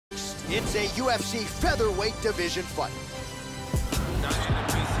It's a UFC featherweight division fight.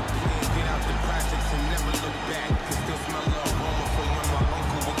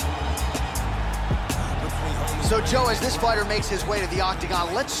 So, Joe, as this fighter makes his way to the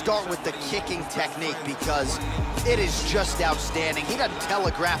octagon, let's start with the kicking technique because it is just outstanding. He doesn't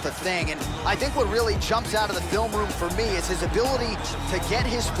telegraph a thing, and I think what really jumps out of the film room for me is his ability to get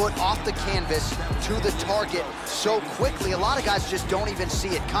his foot off the canvas to the target so quickly. A lot of guys just don't even see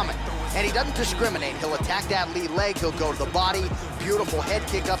it coming. And he doesn't discriminate. He'll attack that lead leg, he'll go to the body, beautiful head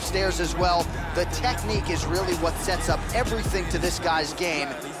kick upstairs as well. The technique is really what sets up everything to this guy's game,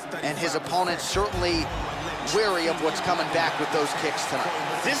 and his opponent certainly wary of what's coming back with those kicks tonight.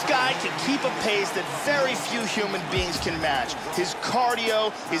 This guy can keep a pace that very few human beings can match. His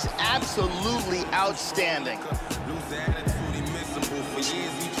cardio is absolutely outstanding.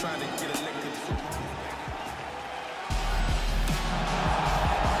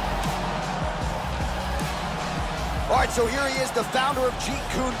 All right, so here he is, the founder of Jeet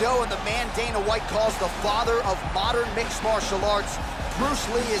Kune Do and the man Dana White calls the father of modern mixed martial arts. Bruce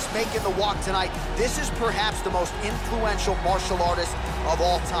Lee is making the walk tonight. This is perhaps the most influential martial artist of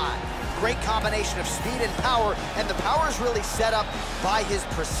all time. Great combination of speed and power, and the power is really set up by his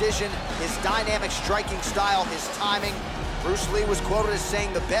precision, his dynamic striking style, his timing. Bruce Lee was quoted as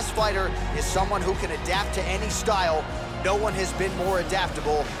saying the best fighter is someone who can adapt to any style. No one has been more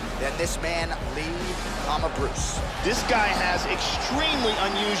adaptable than this man, Lee Bruce. This guy has extremely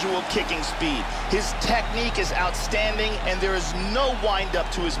unusual kicking speed. His technique is outstanding, and there is no wind-up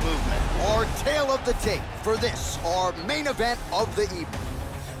to his movement. Our tale of the tape for this, our main event of the evening.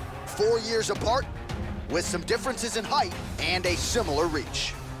 4 years apart, with some differences in height and a similar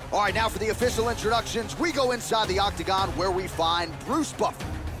reach. All right, now for the official introductions, we go inside the octagon where we find Bruce Buffer.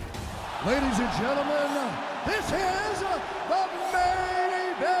 Ladies and gentlemen, this is the main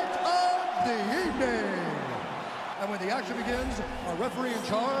event of the evening. And when the action begins, our referee in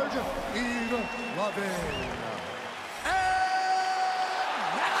charge, Yves Lavigne.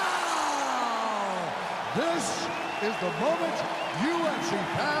 And now, this is the moment UFC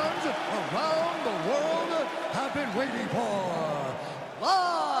fans around the world have been waiting for.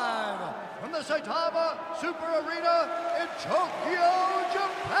 Live from the Saitama Super Arena in Tokyo,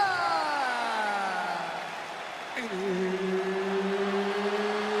 Japan. It's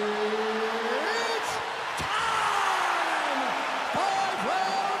time! 5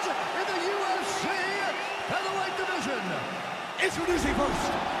 rounds in the UFC featherweight division. Introducing first,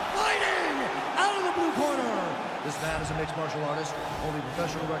 fighting out of the blue corner. This man is a mixed martial artist, holding a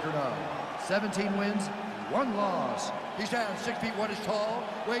professional record of 17 wins, 1 loss. He stands 6 feet 1 inch tall,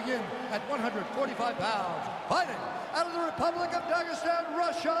 weighing in at 145 pounds. Fighting out of the Republic of Dagestan,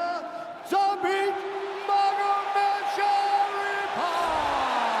 Russia, ZABIT MAGOMEDSHARIPOV.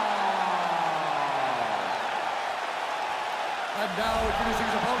 And now introducing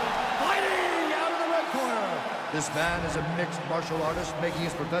his opponent, fighting out of the red corner. This man is a mixed martial artist making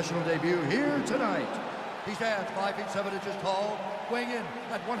his professional debut here tonight. He stands 5 feet 7 inches tall, weighing in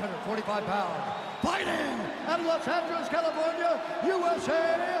at 145 pounds. Fighting out of Los Angeles, California,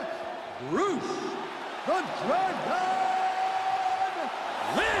 USA, Bruce the Dragon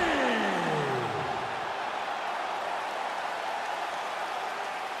Lee.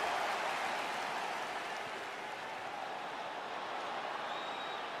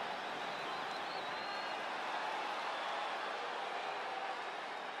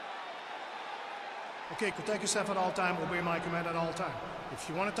 Okay, protect yourself at all time, obey my command at all time. If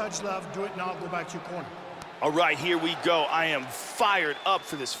you want to touch left, do it now, go back to your corner. All right, here we go. I am fired up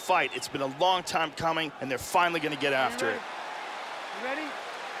for this fight. It's been a long time coming, and they're finally going to get after it. You ready?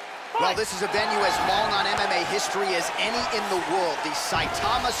 Well, this is a venue as long on MMA history as any in the world. The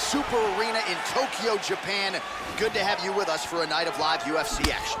Saitama Super Arena in Tokyo, Japan. Good to have you with us for a night of live UFC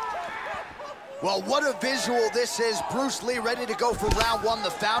action. Well, what a visual this is. Bruce Lee ready to go for round 1,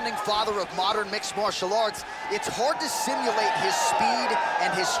 the founding father of modern mixed martial arts. It's hard to simulate his speed and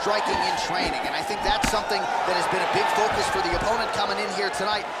his striking in training, and I think that's something that has been a big focus for the opponent coming in here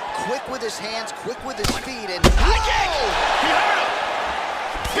tonight. Quick with his hands, quick with his feet, and... High kick! He hurt him!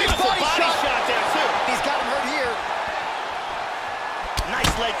 Big Beautiful body shot there, too. He's got him hurt here.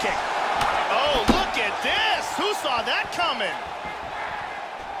 Nice leg kick. Oh, look at this! Who saw that coming?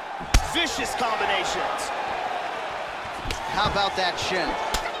 Vicious combinations. How about that shin?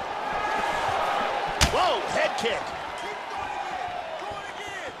 Whoa, head kick.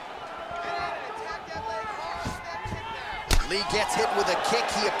 Lee gets hit with a kick.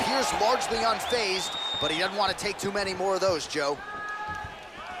 He appears largely unfazed, but he doesn't want to take too many more of those, Joe.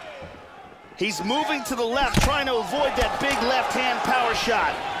 He's moving to the left, trying to avoid that big left-hand power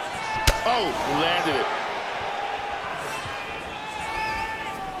shot. Oh, landed it.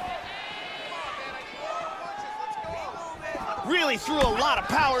 Really threw a lot of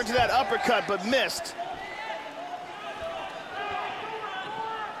power into that uppercut, but missed.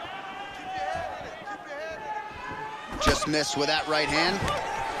 Just missed with that right hand.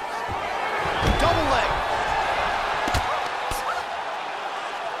 Double leg.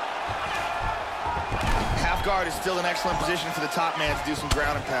 Half guard is still an excellent position for the top man to do some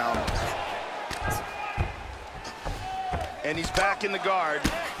ground and pound. And he's back in the guard.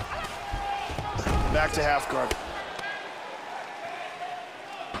 Back to half guard.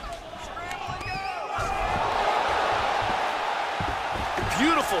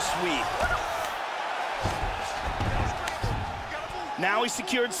 Beautiful sweep. Now he's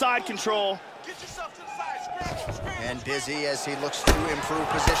secured side control. And busy as he looks to improve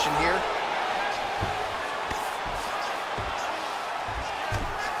position here.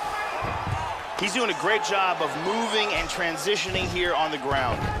 He's doing a great job of moving and transitioning here on the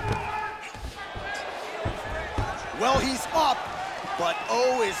ground. Well, he's up, but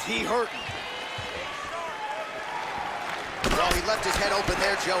oh, is he hurting. Well, he left his head open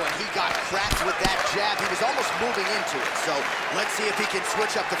there, Joe, and he got cracked with that jab. He was almost moving into it. So let's see if he can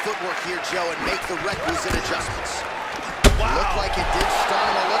switch up the footwork here, Joe, and make the requisite adjustments. Wow. Looked like it did stun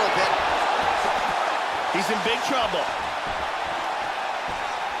him a little bit. He's in big trouble.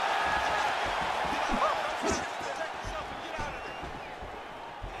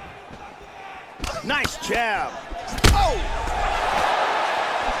 Nice jab. Oh!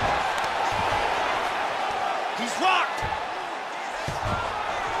 He's rocked.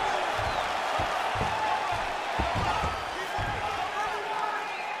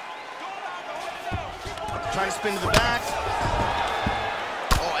 Trying to spin to the back.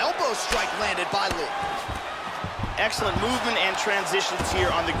 Oh, elbow strike landed by Lee. Excellent movement and transitions here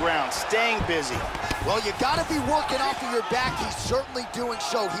on the ground, staying busy. Well, you gotta be working off of your back. He's certainly doing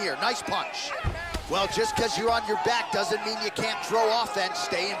so here. Nice punch. Well, just because you're on your back doesn't mean you can't throw offense.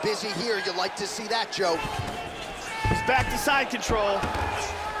 Staying busy here, you like to see that, Joe. He's back to side control.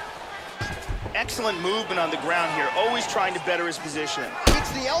 Excellent movement on the ground here, always trying to better his position.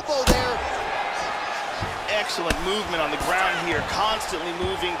 Gets the elbow there. Excellent movement on the ground here, constantly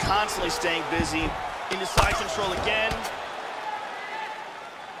moving, constantly staying busy. Into side control again.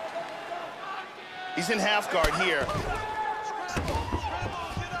 He's in half guard here.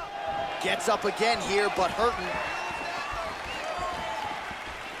 Gets up again here, but hurting.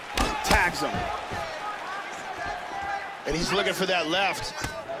 Tags him. And he's looking for that left.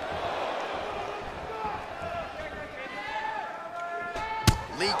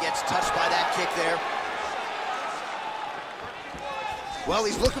 Lee gets touched by that kick there. Well,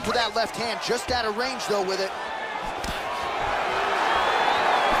 he's looking for that left hand, just out of range, though, with it.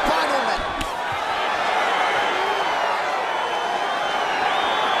 Final minute.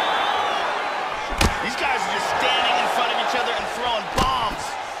 These guys are just standing in front of each other and throwing bombs.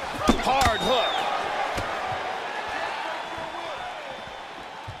 Hard hook.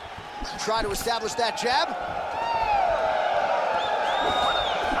 Try to establish that jab.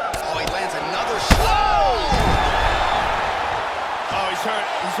 Oh, he lands another shot. Oh, he's hurt.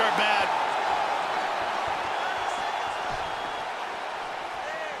 He's hurt bad.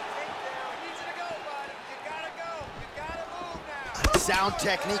 Sound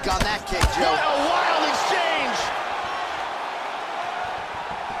technique on that kick, Joe. What a wild exchange.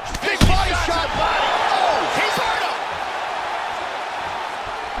 Big body shot. Oh, he's hurt him.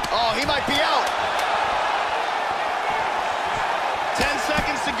 Oh, he might be out. 10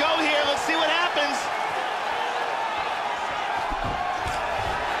 seconds to go here. Let's see what happens.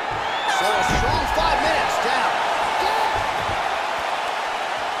 So a strong 5 minutes down.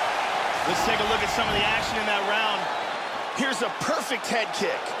 Let's take a look at some of the action in that round. Here's a perfect head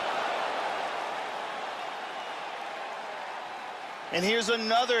kick. And here's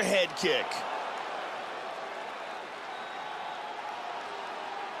another head kick.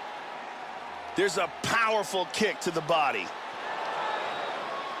 There's a powerful kick to the body.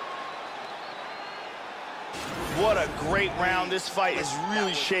 What a great round. This fight is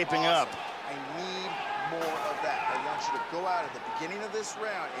really shaping up. I need more of that. I want you to go out at the beginning of this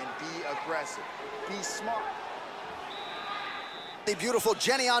round and be aggressive. Be smart. The beautiful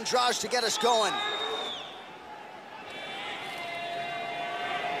Jenny Andrade to get us going.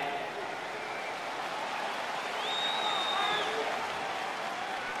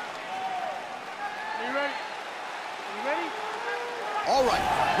 Are you ready? Are you ready? All right,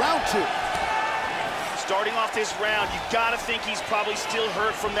 round 2. Starting off this round, you gotta think he's probably still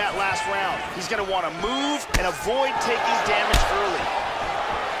hurt from that last round. He's gonna wanna move and avoid taking damage early.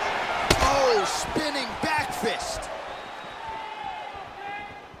 spinning back fist.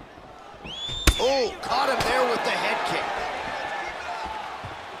 Oh, caught him there with the head kick.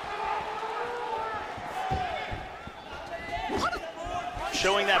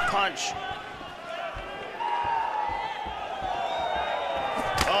 Showing that punch.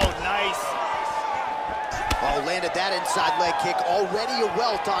 Oh, nice. Oh, landed that inside leg kick. Already a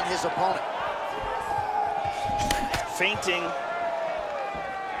welt on his opponent. Feinting.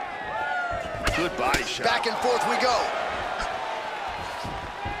 Good body shot. Back and forth we go.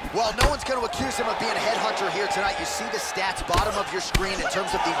 Well, no one's going to accuse him of being a headhunter here tonight. You see the stats bottom of your screen in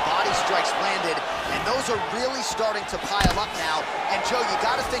terms of the body strikes landed, and those are really starting to pile up now. And Joe, you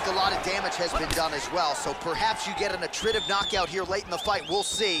got to think a lot of damage has been done as well, so perhaps you get an attritive knockout here late in the fight. We'll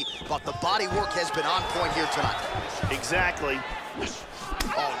see, but the body work has been on point here tonight. Exactly.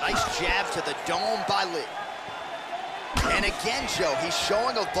 Oh, nice jab to the dome by Lee. And again, Joe, he's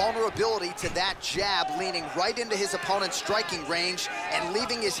showing a vulnerability to that jab, leaning right into his opponent's striking range and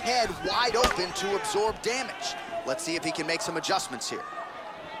leaving his head wide open to absorb damage. Let's see if he can make some adjustments here.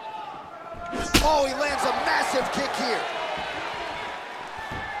 Oh, he lands a massive kick here.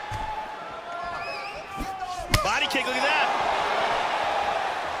 Body kick, look at that.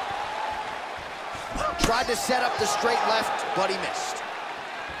 Tried to set up the straight left, but he missed.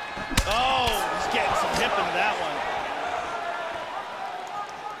 Oh, he's getting some hip into that one.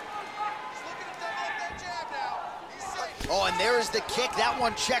 Oh, and there is the kick. That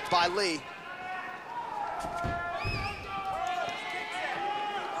one checked by Lee.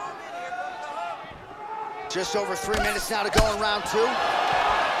 Just over 3 minutes now to go in round two.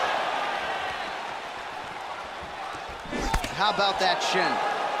 How about that shin?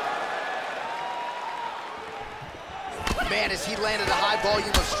 Man, as he landed a high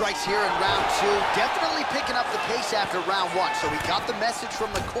volume of strikes here in round two, definitely picking up the pace after round one. So he got the message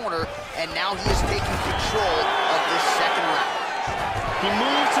from the corner, and now he is taking control of this second round. He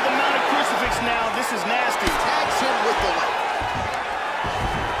moves to the mounted crucifix now. This is nasty. Tags him with the leg.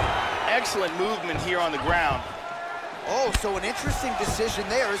 Excellent movement here on the ground. Oh, so an interesting decision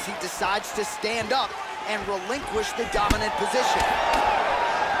there as he decides to stand up and relinquish the dominant position.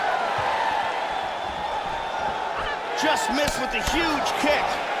 Just missed with the huge kick.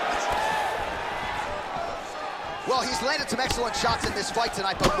 Well, he's landed some excellent shots in this fight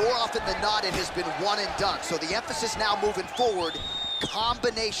tonight, but more often than not, it has been one and done. So the emphasis now moving forward,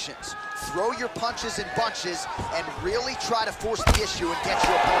 combinations. Throw your punches in bunches and really try to force the issue and get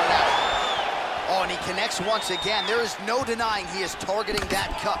your opponent out. Oh, and he connects once again. There is no denying he is targeting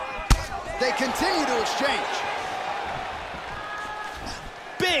that cup. They continue to exchange.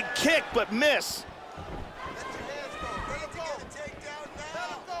 Big kick, but miss.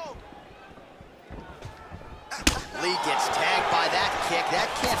 Lee gets tagged by that kick. That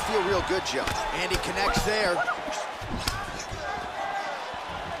can't feel real good, Joe. And he connects there.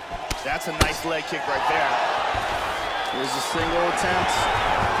 That's a nice leg kick right there. Here's a single attempt.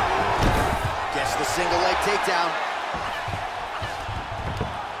 Gets the single leg takedown.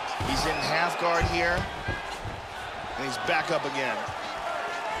 He's in half guard here. And he's back up again.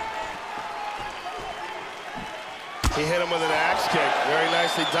 He hit him with an axe kick. Very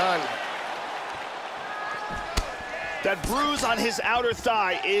nicely done. That bruise on his outer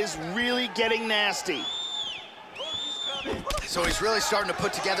thigh is really getting nasty. So he's really starting to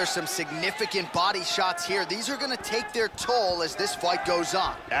put together some significant body shots here. These are going to take their toll as this fight goes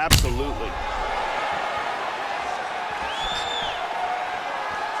on. Absolutely.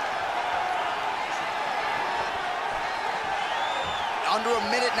 Under a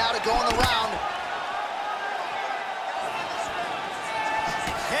minute now to go in the round.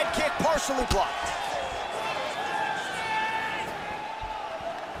 Head kick partially blocked.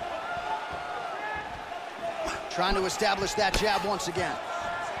 Trying to establish that jab once again.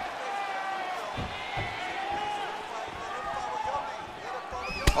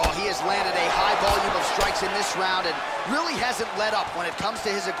 Oh, he has landed a high volume of strikes in this round and really hasn't let up when it comes to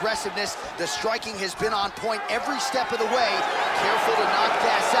his aggressiveness. The striking has been on point every step of the way. Careful to not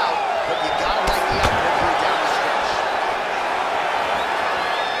gas out, but you gotta like the output here down the stretch.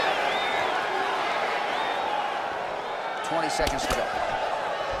 20 seconds to go.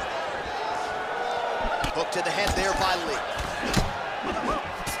 Hook to the head there by Lee.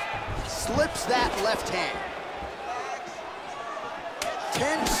 Slips that left hand.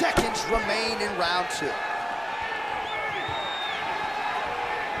 10 seconds remain in round two.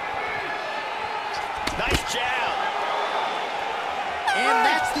 Nice jab. And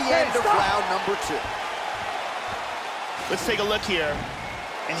that's the end of round number two. Let's take a look here.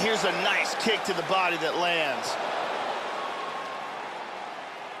 And here's a nice kick to the body that lands.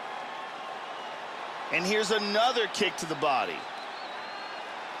 And here's another kick to the body.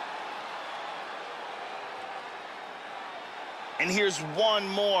 And here's one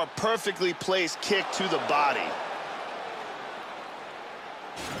more perfectly placed kick to the body.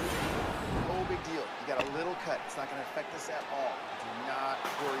 No big deal. You got a little cut. It's not going to affect us at all. Do not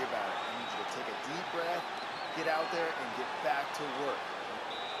worry about it. I need you to take a deep breath, get out there, and get back to work.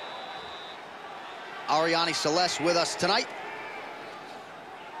 Ariane Celeste with us tonight.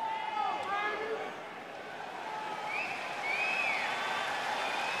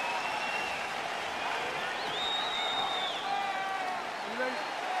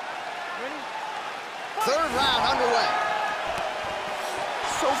 Third round underway.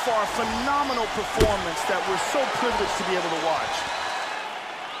 So far, phenomenal performance that we're so privileged to be able to watch.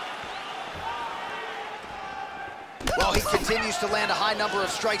 Well, he continues to land a high number of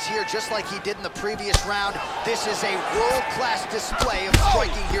strikes here, just like he did in the previous round. This is a world-class display of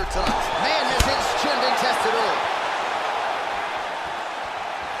striking here tonight. Man has his chin been tested early.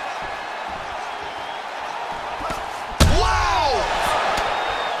 Wow!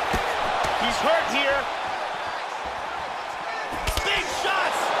 He's hurt here. Big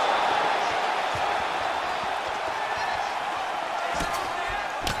shots!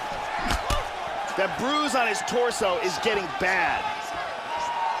 That bruise on his torso is getting bad.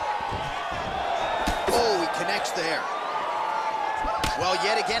 Oh, he connects there. Well,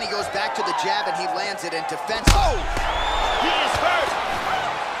 yet again, he goes back to the jab, and he lands it in defense. Oh! He is hurt!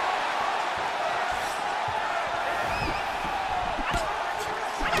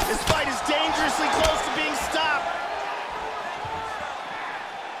 This fight is dangerously close to being stopped.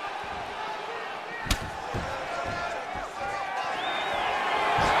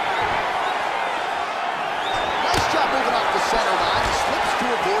 Nice job moving off the center line. He slips to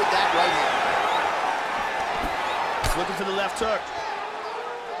avoid that right hand. He's looking for the left hook.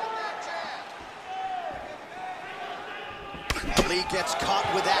 Lee gets caught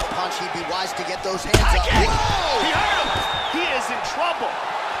with that punch. He'd be wise to get those hands up. Kick! Whoa! He hurt him! He is in trouble.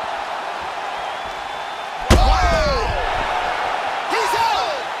 Whoa! He's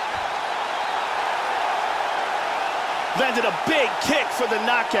out! Landed a big kick for the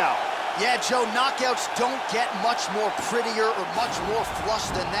knockout. Yeah, Joe, knockouts don't get much more prettier or much more flush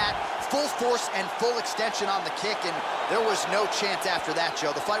than that. Full force and full extension on the kick, and there was no chance after that,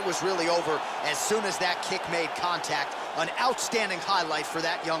 Joe. The fight was really over as soon as that kick made contact. An outstanding highlight for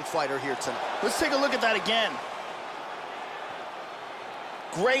that young fighter here tonight. Let's take a look at that again.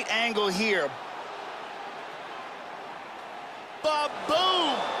 Great angle here.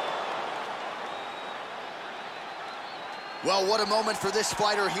 Ba-boom! Well, what a moment for this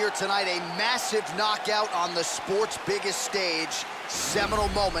fighter here tonight. A massive knockout on the sport's biggest stage. Seminal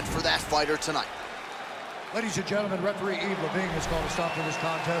moment for that fighter tonight. Ladies and gentlemen, referee Yves Levine has called a stop to this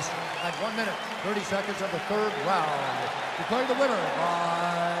contest at 1 minute, 30 seconds of the third round. Declaring the winner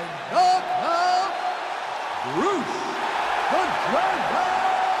by knockout, Bruce the Dragon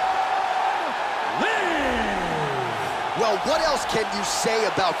Lee. Well, what else can you say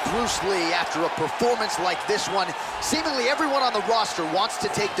about Bruce Lee after a performance like this one? Seemingly everyone on the roster wants to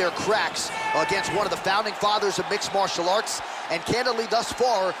take their cracks against one of the founding fathers of mixed martial arts, and candidly, thus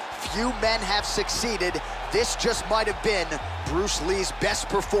far, few men have succeeded. This just might have been Bruce Lee's best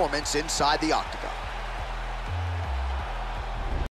performance inside the octagon.